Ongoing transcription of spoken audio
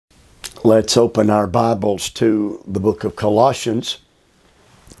Let's open our Bibles to the book of Colossians,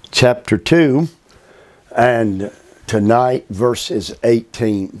 chapter 2, and tonight verses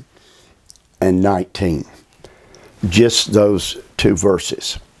 18 and 19. Just those two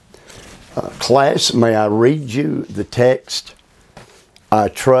verses. Class, may I read you the text? I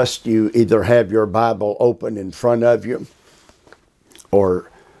trust you either have your Bible open in front of you or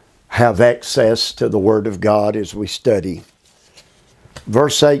have access to the Word of God as we study.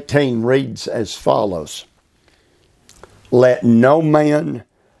 Verse 18 reads as follows: "Let no man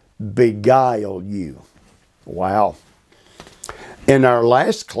beguile you." Wow. In our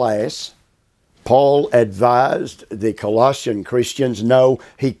last class, Paul advised the Colossian Christians, no,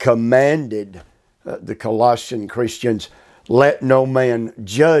 he commanded the Colossian Christians, let no man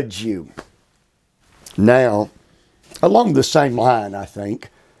judge you. Now, along the same line, I think,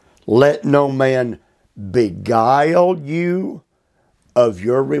 let no man beguile you of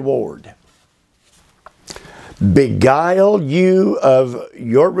your reward. Beguile you of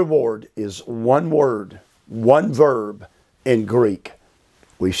your reward is one word, one verb in Greek.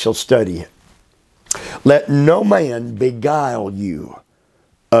 We shall study it. Let no man beguile you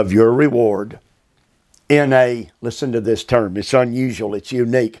of your reward in a, listen to this term, it's unusual, it's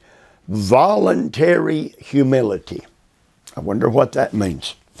unique, voluntary humility. I wonder what that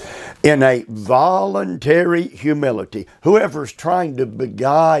means. In a voluntary humility. Whoever's trying to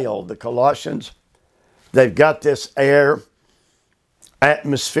beguile the Colossians, they've got this air,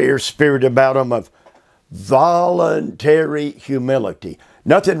 atmosphere, spirit about them of voluntary humility.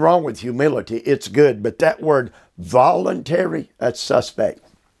 Nothing wrong with humility, it's good, but that word voluntary, that's suspect.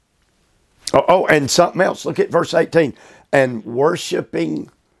 Oh, and something else, look at verse 18, and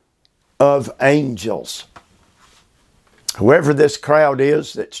worshiping of angels. Whoever this crowd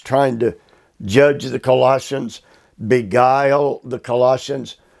is that's trying to judge the Colossians, beguile the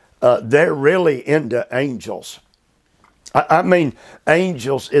Colossians, they're really into angels. I mean,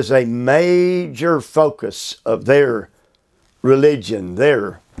 angels is a major focus of their religion,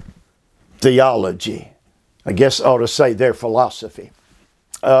 their theology. I guess I ought to say their philosophy.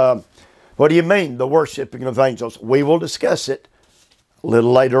 What do you mean, the worshiping of angels? We will discuss it a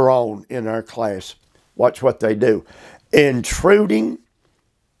little later on in our class. Watch what they do. Intruding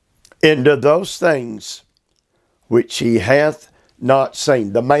into those things which he hath not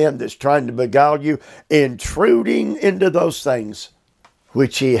seen. The man that's trying to beguile you, intruding into those things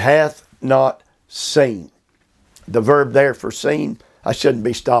which he hath not seen. The verb there for seen, I shouldn't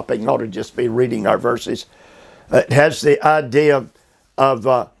be stopping, I ought to just be reading our verses. It has the idea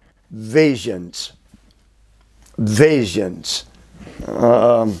of visions. Visions.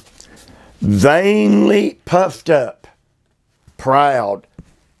 Vainly puffed up. Proud,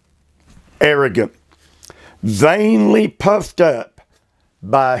 arrogant, vainly puffed up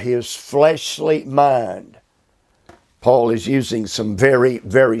by his fleshly mind. Paul is using some very,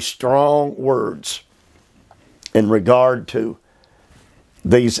 very strong words in regard to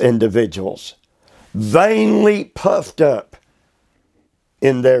these individuals. Vainly puffed up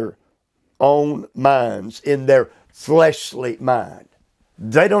in their own minds, in their fleshly mind.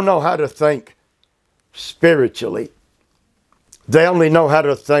 They don't know how to think spiritually. They only know how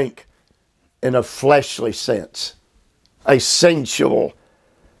to think in a fleshly sense, a sensual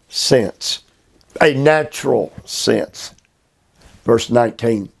sense, a natural sense. Verse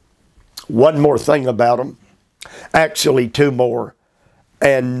 19, one more thing about them, actually two more,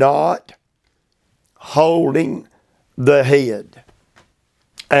 and not holding the head,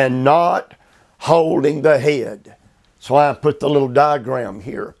 and not holding the head. That's why I put the little diagram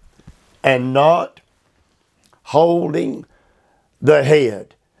here, and not holding the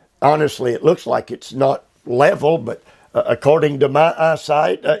head. Honestly, it looks like it's not level, but according to my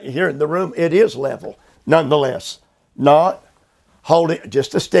eyesight here in the room, it is level. Nonetheless, not holding,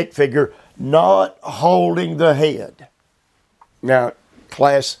 just a stick figure, not holding the head. Now,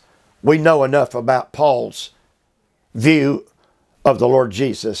 class, we know enough about Paul's view of the Lord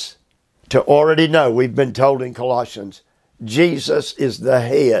Jesus to already know, we've been told in Colossians, Jesus is the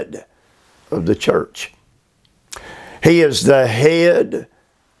head of the church. He is the head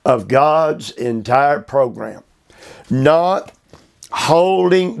of God's entire program. Not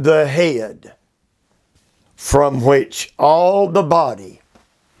holding the head from which all the body,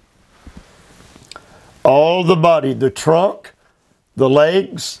 the trunk, the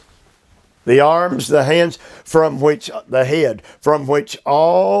legs, the arms, the hands, from which the head, from which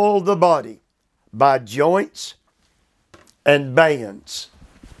all the body by joints and bands.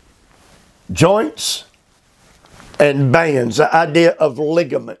 Joints and bands, the idea of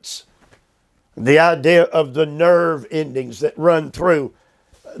ligaments, the idea of the nerve endings that run through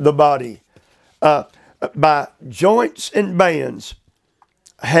the body. By joints and bands,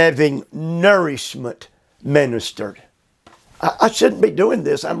 having nourishment ministered. I shouldn't be doing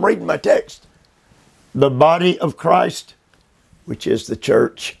this. I'm reading my text. The body of Christ, which is the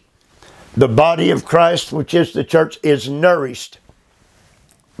church. The body of Christ, which is the church, is nourished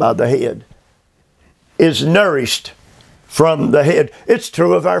by the head. Is nourished from the head. It's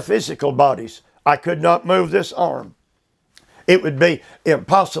true of our physical bodies. I could not move this arm. It would be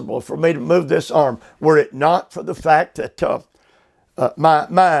impossible for me to move this arm were it not for the fact that my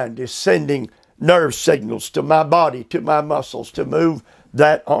mind is sending nerve signals to my body, to my muscles, to move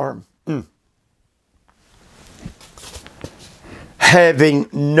that arm. Having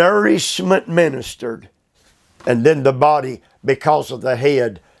nourishment ministered, and then the body, because of the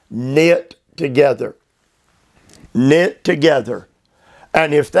head, knit together. Knit together.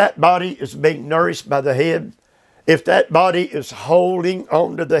 And if that body is being nourished by the head, if that body is holding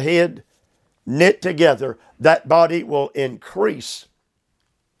on to the head, knit together, that body will increase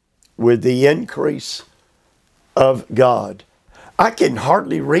with the increase of God. I can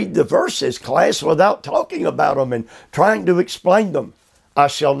hardly read the verses, class, without talking about them and trying to explain them. I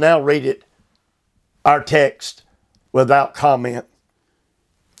shall now read it, our text, without comment.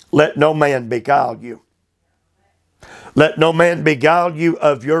 Let no man beguile you. Let no man beguile you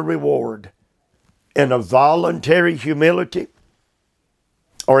of your reward in a voluntary humility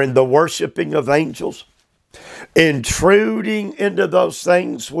or in the worshiping of angels, intruding into those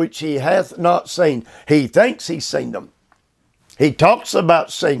things which he hath not seen. He thinks he's seen them. He talks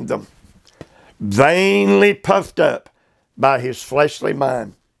about seeing them. Vainly puffed up by his fleshly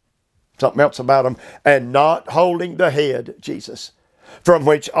mind. Something else about him. And not holding the head, Jesus, from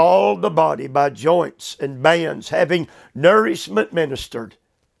which all the body by joints and bands, having nourishment ministered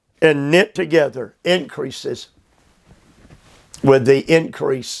and knit together, increases with the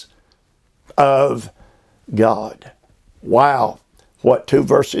increase of God. Wow. What two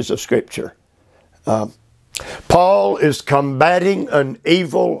verses of Scripture. Paul is combating an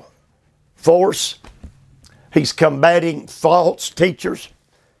evil force. He's combating false teachers.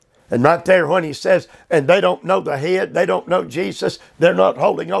 And right there when he says, and they don't know the head, they don't know Jesus, they're not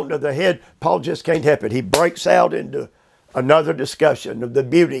holding on to the head, Paul just can't help it. He breaks out into another discussion of the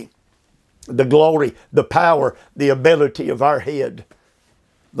beauty, the glory, the power, the ability of our head,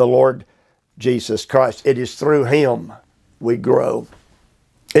 the Lord Jesus Christ. It is through him we grow.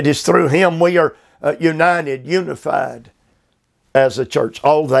 It is through him we are united, unified as a church.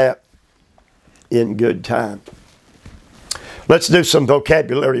 All that in good time. Let's do some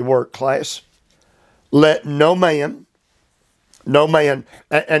vocabulary work, class. Let no man, and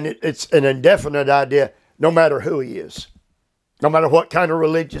it's an indefinite idea, no matter who he is, no matter what kind of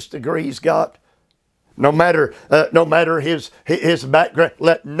religious degree he's got, no matter his background,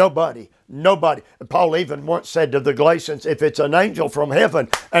 let nobody. Paul even once said to the Galatians, if it's an angel from heaven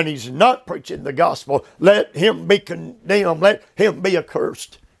and he's not preaching the gospel, let him be condemned, let him be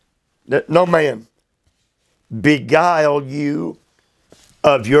accursed. Let no man beguile you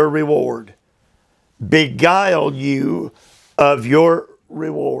of your reward. Beguile you of your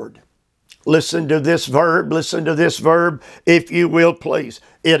reward. Listen to this verb, if you will, please.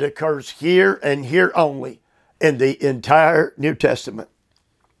 It occurs here and here only in the entire New Testament.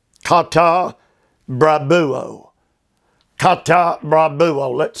 Kata brabuo. Kata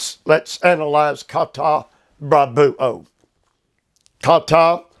brabuo. Let's analyze kata brabuo.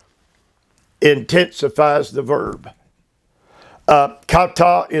 Kata intensifies the verb.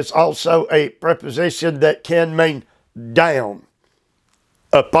 Kata is also a preposition that can mean down,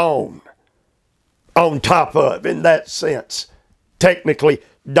 upon, on top of, in that sense. Technically,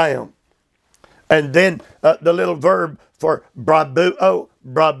 down. And then the little verb for brabuo,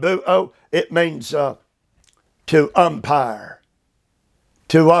 it means to umpire.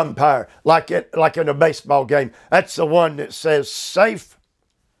 To umpire, like in a baseball game. That's the one that says safe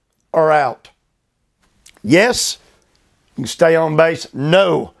or out. Yes, you can stay on base.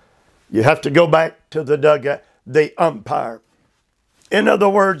 No, you have to go back to the dugout, the umpire. In other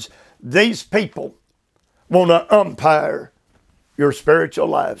words, these people want to umpire your spiritual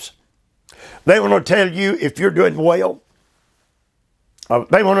lives. They want to tell you if you're doing well.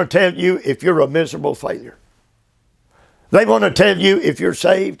 They want to tell you if you're a miserable failure. They want to tell you if you're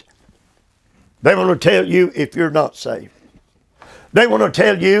saved. They want to tell you if you're not saved. They want to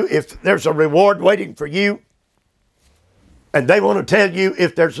tell you if there's a reward waiting for you. And they want to tell you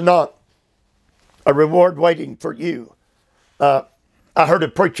if there's not a reward waiting for you. I heard a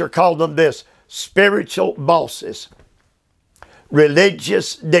preacher call them this: spiritual bosses,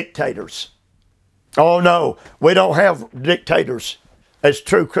 religious dictators. Oh no, we don't have dictators. as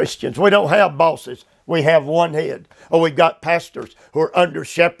true Christians. We don't have bosses. We have one head. Oh, we've got pastors who are under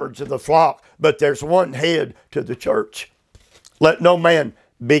shepherds of the flock, but there's one head to the church. Let no man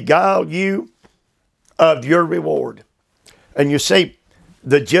beguile you of your reward. And you see,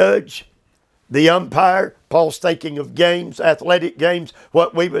 the judge, the umpire, Paul's thinking of games, athletic games,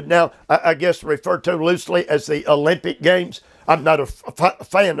 what we would now, I guess, refer to loosely as the Olympic Games. I'm not a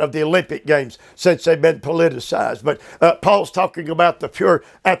fan of the Olympic Games since they've been politicized, but Paul's talking about the pure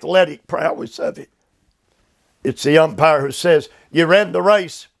athletic prowess of it. It's the umpire who says, you ran the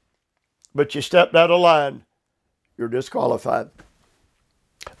race, but you stepped out of line. You're disqualified.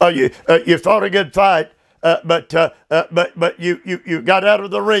 Oh, you fought a good fight, but you got out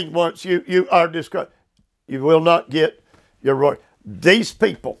of the ring once. You are disqualified. You will not get your reward. These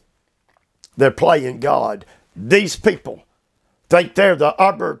people, they're playing God. These people think they're the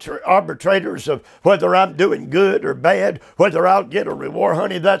arbitrators of whether I'm doing good or bad, whether I'll get a reward.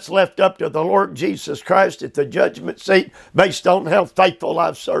 Honey, that's left up to the Lord Jesus Christ at the judgment seat based on how faithful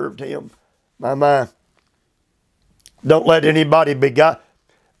I've served him. My. Don't let anybody beguile.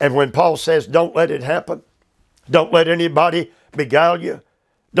 And when Paul says don't let it happen, don't let anybody beguile you,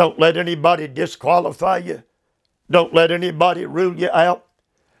 don't let anybody disqualify you, don't let anybody rule you out,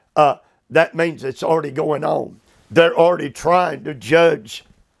 that means it's already going on. They're already trying to judge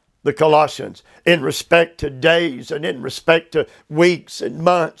the Colossians in respect to days and in respect to weeks and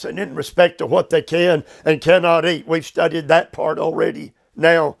months and in respect to what they can and cannot eat. We've studied that part already.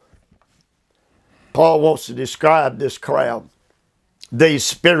 Now, Paul wants to describe this crowd, these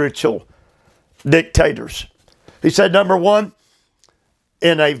spiritual dictators. He said, number one,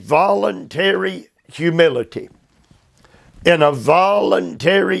 in a voluntary humility. In a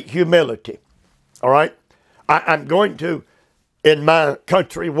voluntary humility. All right? I'm going to, in my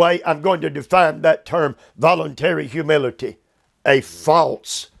country way, I'm going to define that term, voluntary humility. A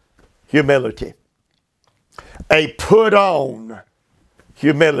false humility. A put-on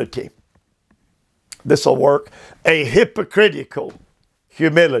humility. This will work. A hypocritical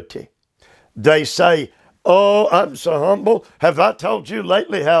humility. They say, oh, I'm so humble. Have I told you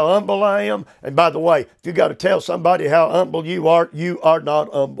lately how humble I am? And by the way, if you got to tell somebody how humble you are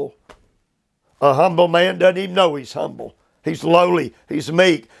not humble. A humble man doesn't even know he's humble. He's lowly. He's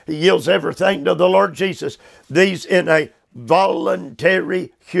meek. He yields everything to the Lord Jesus. These in a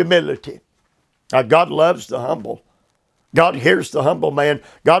voluntary humility. Now, God loves the humble. God hears the humble man.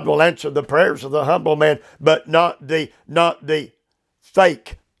 God will answer the prayers of the humble man, but not the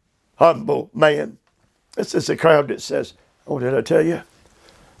fake humble man. This is a crowd that says, oh, did I tell you?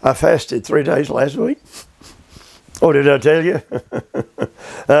 I fasted 3 days last week. Oh, did I tell you?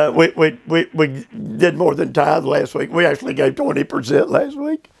 we did more than tithe last week. We actually gave 20% last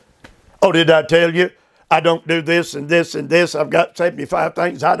week. Oh, did I tell you? I don't do this and this and this. I've got 75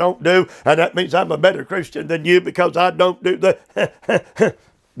 things I don't do, and that means I'm a better Christian than you because I don't do that.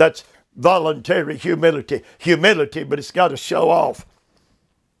 That's voluntary humility. Humility, but it's got to show off.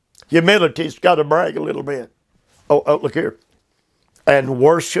 Humility's got to brag a little bit. Oh, look here. And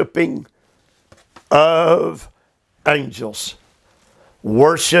worshiping of angels.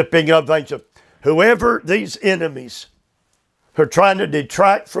 Worshiping of angels. Whoever these enemies who are trying to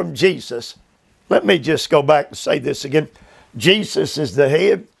detract from Jesus, let me just go back and say this again. Jesus is the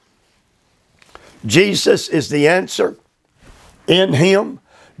head. Jesus is the answer. In him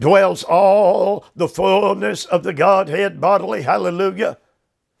dwells all the fullness of the Godhead bodily. Hallelujah.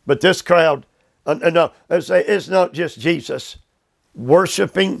 But this crowd, no, it's not just Jesus.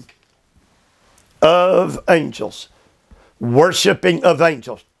 Worshiping of angels. Worshiping of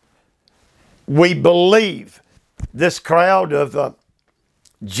angels. We believe this crowd of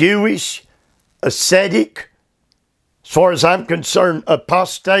Jewish, ascetic, as far as I'm concerned,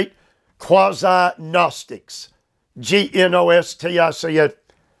 apostate, quasi-Gnostics, Gnostics,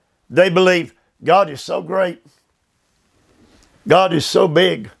 they believe God is so great. God is so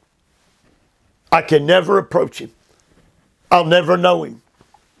big. I can never approach him. I'll never know him.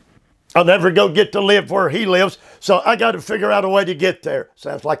 I'll never go get to live where he lives, so I got to figure out a way to get there.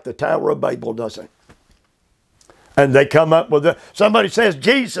 Sounds like the Tower of Babel, doesn't it? And they come up with somebody says,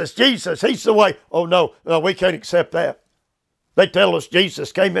 Jesus, Jesus, he's the way. Oh, no, we can't accept that. They tell us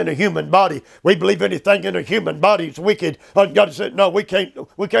Jesus came in a human body. We believe anything in a human body is wicked. And God said, no, we can't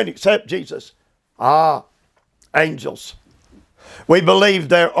accept Jesus. Angels. We believe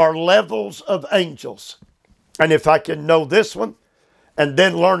there are levels of angels. And if I can know this one and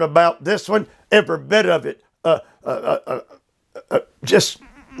then learn about this one, every bit of it, just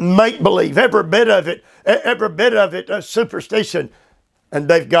make believe, every bit of it, superstition. And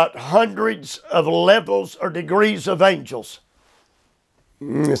they've got hundreds of levels or degrees of angels.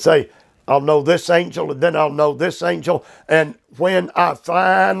 You say, I'll know this angel, and then I'll know this angel. And when I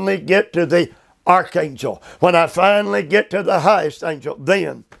finally get to the archangel, when I finally get to the highest angel,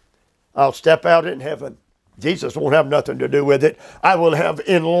 then I'll step out in heaven. Jesus won't have nothing to do with it. I will have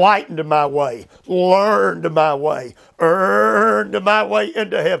enlightened my way, learned my way, earned my way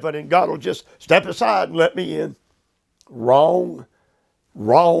into heaven, and God will just step aside and let me in. Wrong,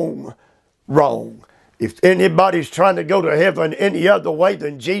 wrong, wrong. If anybody's trying to go to heaven any other way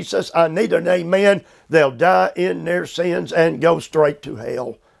than Jesus, I need an amen. They'll die in their sins and go straight to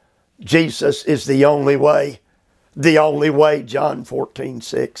hell. Jesus is the only way, John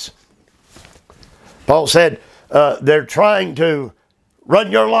 14:6. Paul said, they're trying to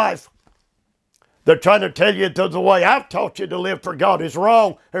run your life. They're trying to tell you that the way I've taught you to live for God is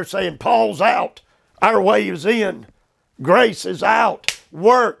wrong. They're saying Paul's out. Our way is in. Grace is out.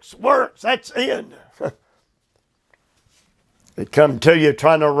 Works, that's in. They come to you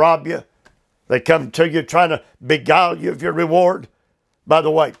trying to rob you. They come to you trying to beguile you of your reward. By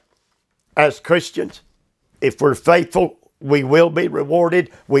the way, as Christians, if we're faithful, we will be rewarded.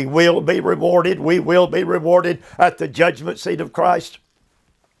 We will be rewarded. We will be rewarded at the judgment seat of Christ.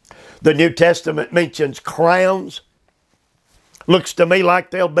 The New Testament mentions crowns. Looks to me like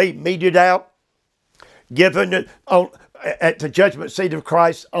they'll be meted out, given at the judgment seat of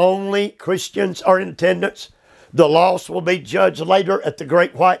Christ. Only Christians are in attendance. The lost will be judged later at the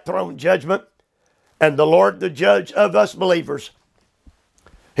great white throne judgment. And the Lord, the judge of us believers,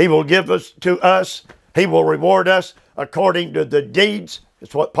 He will give us to us. He will reward us according to the deeds.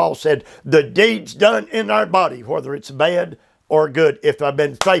 It's what Paul said. The deeds done in our body, whether it's bad or good. If I've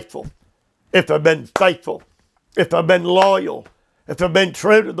been faithful, if I've been faithful, if I've been loyal, if I've been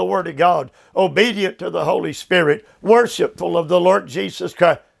true to the Word of God, obedient to the Holy Spirit, worshipful of the Lord Jesus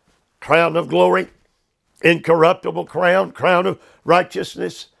Christ, crown of glory, incorruptible crown, crown of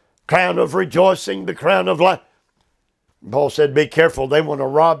righteousness, crown of rejoicing, the crown of life. Paul said, be careful. They want to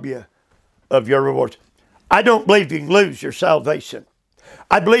rob you of your rewards. I don't believe you can lose your salvation.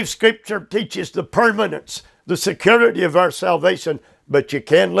 I believe Scripture teaches the permanence, the security of our salvation, but you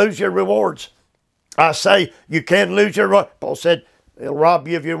can lose your rewards. I say you can lose your rewards. Paul said they'll rob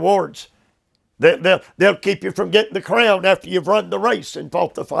you of your rewards. They'll keep you from getting the crown after you've run the race and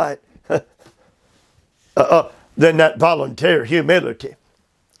fought the fight. Then that volunteer humility,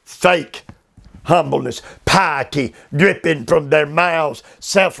 fake humbleness, piety dripping from their mouths,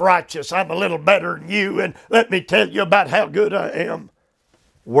 self-righteous, I'm a little better than you, and let me tell you about how good I am.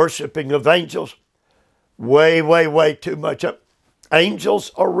 Worshipping of angels, way too much up.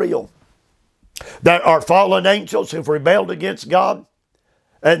 Angels are real. There are fallen angels who've rebelled against God,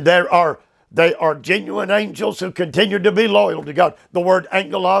 and they are genuine angels who continue to be loyal to God. The word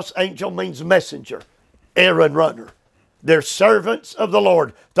angelos, angel, means messenger, errand runner. They're servants of the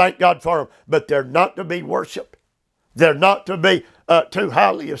Lord. Thank God for them. But they're not to be worshiped. They're not to be too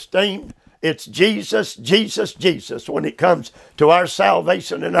highly esteemed. It's Jesus, Jesus, Jesus when it comes to our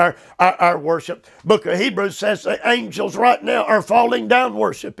salvation and our worship. Book of Hebrews says the angels right now are falling down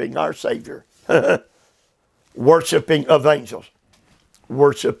worshiping our Savior. Worshiping of angels.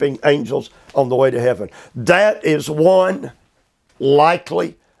 Worshiping angels on the way to heaven. That is one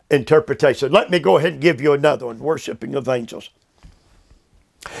likely interpretation. Let me go ahead and give you another one, worshiping of angels.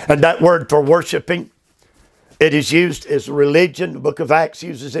 And that word for worshiping, it is used as religion. The book of Acts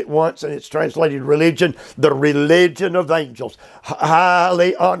uses it once, and it's translated religion, the religion of angels,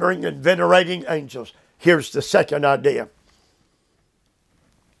 highly honoring and venerating angels. Here's the second idea.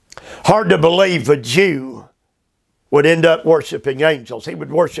 Hard to believe a Jew would end up worshiping angels. He would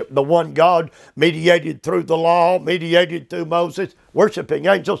worship the one God mediated through the law, mediated through Moses, worshiping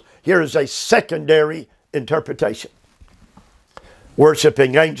angels. Here is a secondary interpretation.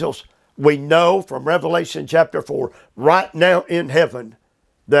 Worshiping angels. We know from Revelation chapter 4, right now in heaven,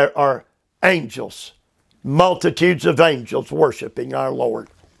 there are angels, multitudes of angels worshiping our Lord.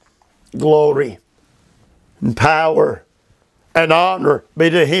 Glory and power and honor be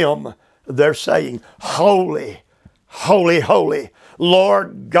to Him. They're saying, holy, holy, holy,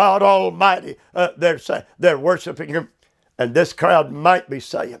 Lord God Almighty. They're worshiping Him. And this crowd might be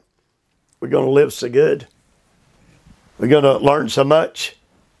saying, we're going to live so good. We're going to learn so much.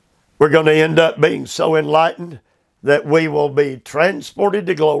 We're going to end up being so enlightened that we will be transported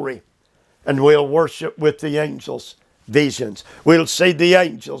to glory and we'll worship with the angels. Visions. We'll see the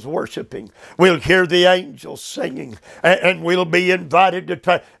angels worshiping. We'll hear the angels singing. And we'll be invited to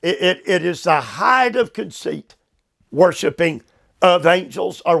try. It is the height of conceit. Worshiping of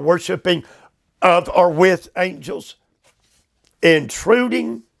angels or worshiping of or with angels.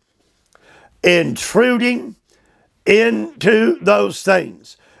 Intruding into those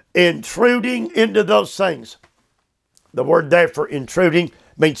things. Intruding into those things. The word there for intruding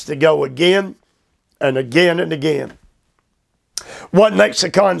means to go again and again and again. One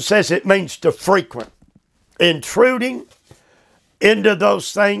lexicon says it means to frequent. Intruding into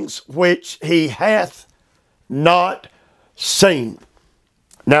those things which he hath not seen.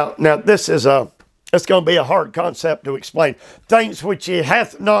 Now this is it's going to be a hard concept to explain. Things which he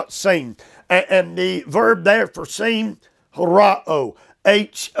hath not seen. And the verb there for seen, horao,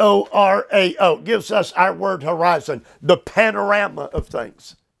 H-O-R-A-O, gives us our word horizon, the panorama of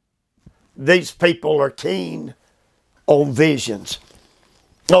things. These people are keen on visions.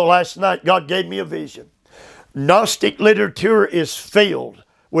 Oh, last night God gave me a vision. Gnostic literature is filled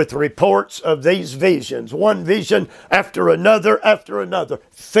with reports of these visions. One vision after another,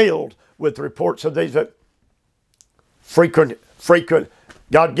 filled with reports of these. Frequent.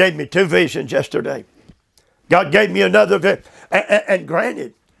 God gave me 2 visions yesterday. God gave me another vision. And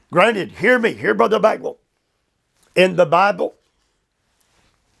granted, hear me, hear Brother Bagwell. In the Bible,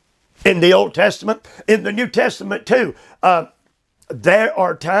 in the Old Testament, in the New Testament too, there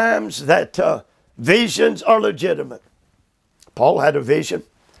are times that visions are legitimate. Paul had a vision.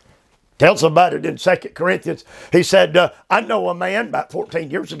 Tells about it in 2 Corinthians. He said, I know a man about 14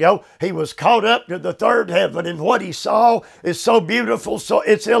 years ago. He was caught up to the 3rd heaven, and what he saw is so beautiful, so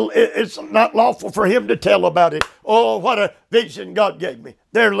it's not lawful for him to tell about it. Oh, what a vision God gave me.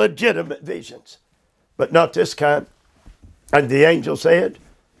 They're legitimate visions, but not this kind. And the angel said,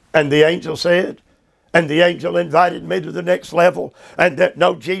 and the angel said, and the angel invited me to the next level, and that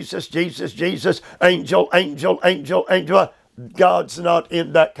no, Jesus, angel. God's not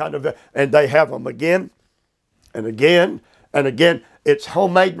in that kind of, and they have them again and again and again. It's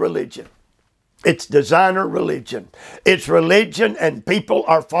homemade religion. It's designer religion. It's religion, and people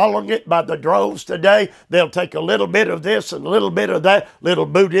are following it by the droves today. They'll take a little bit of this and a little bit of that, little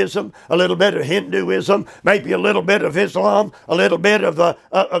Buddhism, a little bit of Hinduism, maybe a little bit of Islam, a little bit of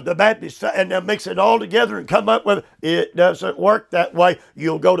the Baptist, and they'll mix it all together and come up with, it doesn't work that way.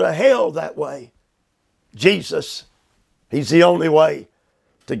 You'll go to hell that way. Jesus, He's the only way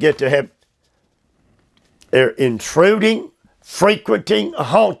to get to heaven. They're intruding, frequenting,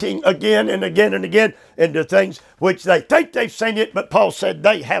 haunting again and again and again into things which they think they've seen it, but Paul said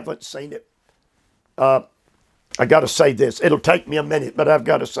they haven't seen it. I got to say this. It'll take me a minute, but I've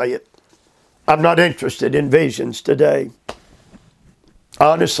got to say it. I'm not interested in visions today.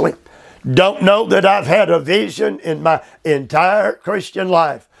 Honestly, don't know that I've had a vision in my entire Christian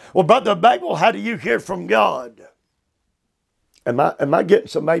life. Well, Brother Bagwell, how do you hear from God? Am I getting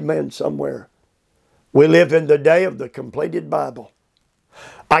some amen somewhere? We live in the day of the completed Bible.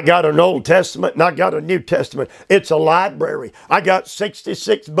 I got an Old Testament and I got a New Testament. It's a library. I got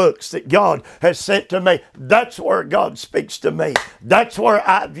 66 books that God has sent to me. That's where God speaks to me. That's where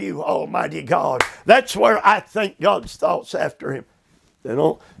I view Almighty God. That's where I think God's thoughts after Him.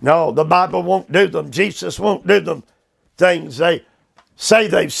 No, the Bible won't do them. Jesus won't do them. Things they say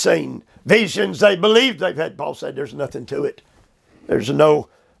they've seen. Visions they believe they've had. Paul said there's nothing to it. There's no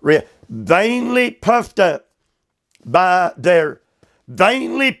vainly puffed up by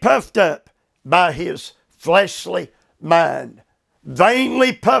his fleshly mind.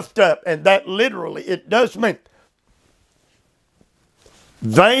 Vainly puffed up, and that literally, it does mean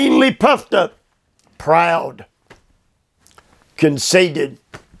vainly puffed up, proud, conceited.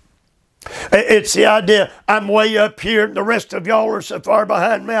 It's the idea, I'm way up here and the rest of y'all are so far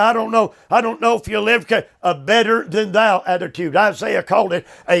behind me. I don't know if you'll live. A better than thou attitude. Isaiah called it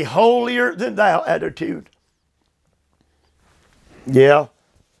a holier than thou attitude. Yeah,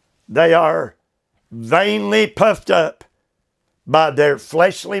 they are vainly puffed up by their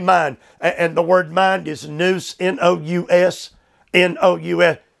fleshly mind. And the word mind is nous, N-O-U-S,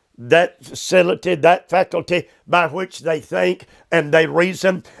 N-O-U-S. That facility, that faculty by which they think and they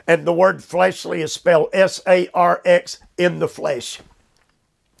reason. And the word fleshly is spelled S-A-R-X, in the flesh.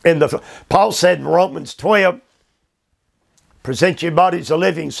 Paul said in Romans 12, present your bodies a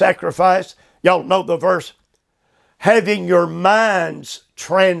living sacrifice. Y'all know the verse. Having your minds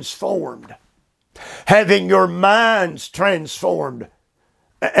transformed. Having your minds transformed.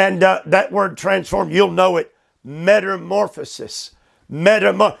 And that word transformed, you'll know it, metamorphosis. When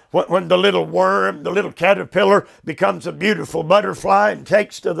the little worm, the little caterpillar becomes a beautiful butterfly and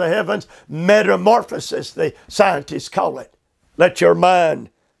takes to the heavens, metamorphosis, the scientists call it. Let your mind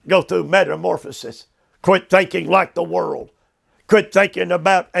go through metamorphosis. Quit thinking like the world. Quit thinking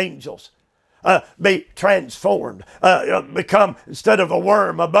about angels. Be transformed. Become, instead of a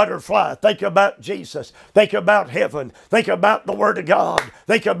worm, a butterfly. Think about Jesus. Think about heaven. Think about the Word of God.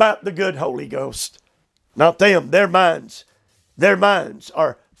 Think about the good Holy Ghost. Not them, their minds. Their minds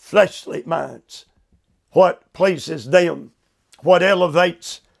are fleshly minds. What pleases them? What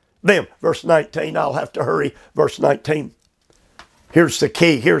elevates them? Verse 19, I'll have to hurry. Verse 19. Here's the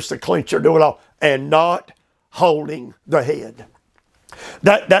key. Here's the clincher to it all. And not holding the head.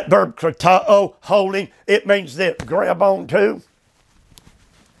 That verb kratao, holding, it means this. Grab on to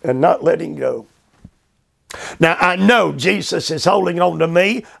and not letting go. Now, I know Jesus is holding on to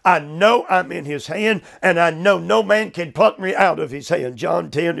me. I know I'm in His hand, and I know no man can pluck me out of His hand. John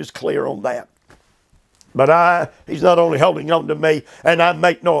 10 is clear on that. But He's not only holding on to me, and I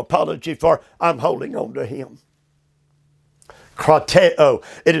make no apology for it, I'm holding on to Him. Krateo,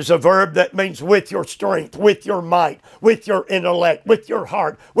 it is a verb that means with your strength, with your might, with your intellect, with your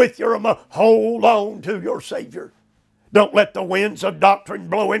heart, with your emotion. Hold on to your Savior. Don't let the winds of doctrine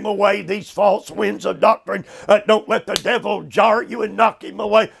blow Him away, these false winds of doctrine. Don't let the devil jar you and knock Him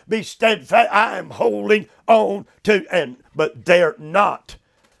away. Be steadfast. I am holding on to, but they're not.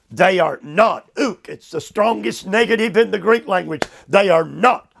 They are not. Ook, it's the strongest negative in the Greek language. They are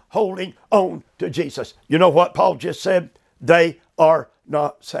not holding on to Jesus. You know what Paul just said? They are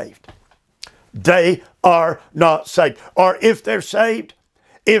not saved. They are not saved. Or if they're saved,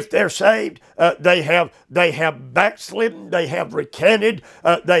 they have backslidden, they have recanted,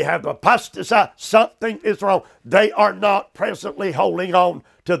 they have apostatized. Something is wrong. They are not presently holding on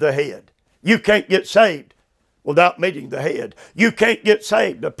to the head. You can't get saved without meeting the head. You can't get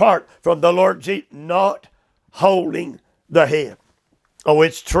saved apart from the Lord Jesus, not holding the head. Oh,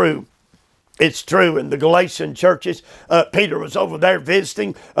 it's true. It's true in the Galatian churches. Peter was over there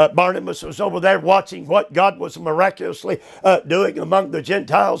visiting. Barnabas was over there watching what God was miraculously doing among the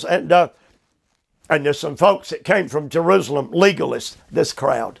Gentiles. And there's some folks that came from Jerusalem, legalists, this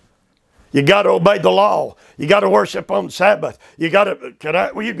crowd. You got to obey the law. You got to worship on Sabbath. You got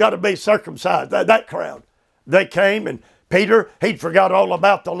to be circumcised. That crowd. They came, and Peter, he'd forgot all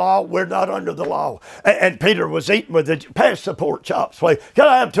about the law. We're not under the law. And Peter was eating with the, pass the pork chops, please. Can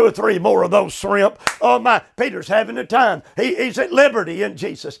I have 2 or 3 more of those shrimp? Oh my, Peter's having a time. He's at liberty in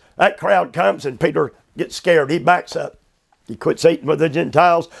Jesus. That crowd comes and Peter gets scared. He backs up. He quits eating with the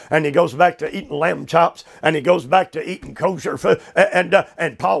Gentiles, and he goes back to eating lamb chops, and he goes back to eating kosher food,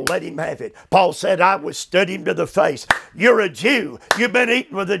 and Paul let him have it. Paul said, I withstood him to the face. You're a Jew. You've been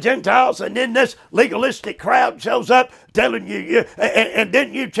eating with the Gentiles, and then this legalistic crowd shows up telling you, and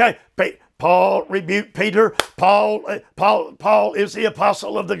then you change. Paul rebuked Peter. Paul is the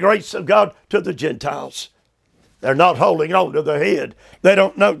apostle of the grace of God to the Gentiles. They're not holding on to the head. They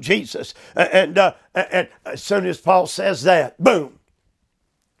don't know Jesus. And as soon as Paul says that, boom,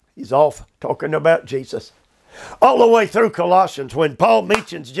 he's off talking about Jesus. All the way through Colossians, when Paul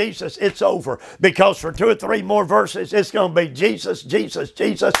mentions Jesus, it's over. Because for 2 or 3 more verses, it's going to be Jesus, Jesus,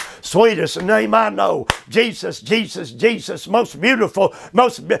 Jesus, sweetest name I know. Jesus, Jesus, Jesus, most beautiful,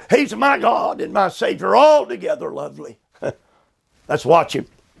 He's my God and my Savior, altogether lovely. Let's watch Him.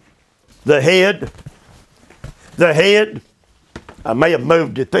 The head, I may have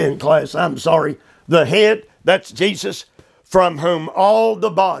moved it then, class, I'm sorry. The head, that's Jesus, from whom all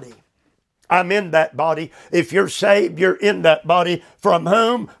the body, I'm in that body. If you're saved, you're in that body, from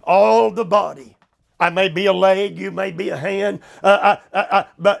whom all the body. I may be a leg, you may be a hand,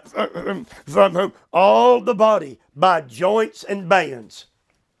 but from whom all the body, by joints and bands.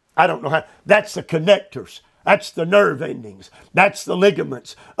 I don't know how, that's the connectors. That's the nerve endings. That's the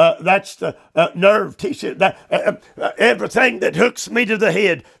ligaments. That's the nerve tissue. Everything that hooks me to the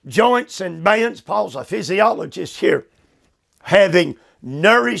head. Joints and bands. Paul's a physiologist here. Having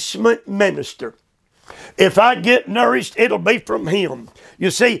nourishment minister. If I get nourished, it'll be from Him.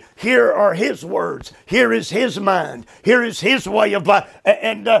 You see, here are His words. Here is His mind. Here is His way of life.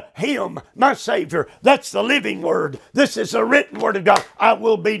 And Him, my Savior, that's the living Word. This is the written Word of God. I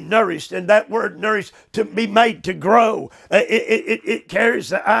will be nourished. And that word nourished, to be made to grow. It carries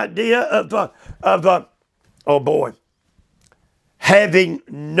the idea of oh boy, having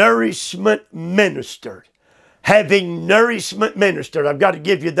nourishment ministered. Having nourishment ministered. I've got to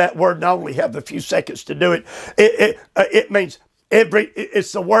give you that word, and I only have a few seconds to do it. It means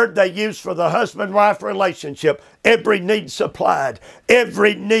it's the word they use for the husband-wife relationship. Every need supplied,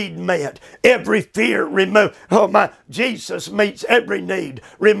 every need met, every fear removed. Oh my, Jesus meets every need,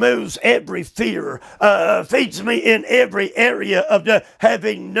 removes every fear, feeds me in every area of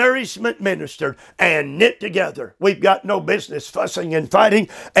having nourishment ministered and knit together. We've got no business fussing and fighting,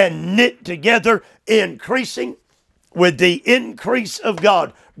 and knit together, increasing with the increase of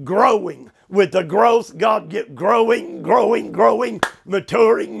God, growing with the growth God gives, growing, maturing,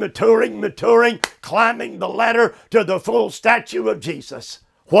 climbing the ladder to the full stature of Jesus.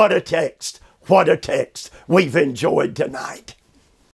 What a text. What a text we've enjoyed tonight.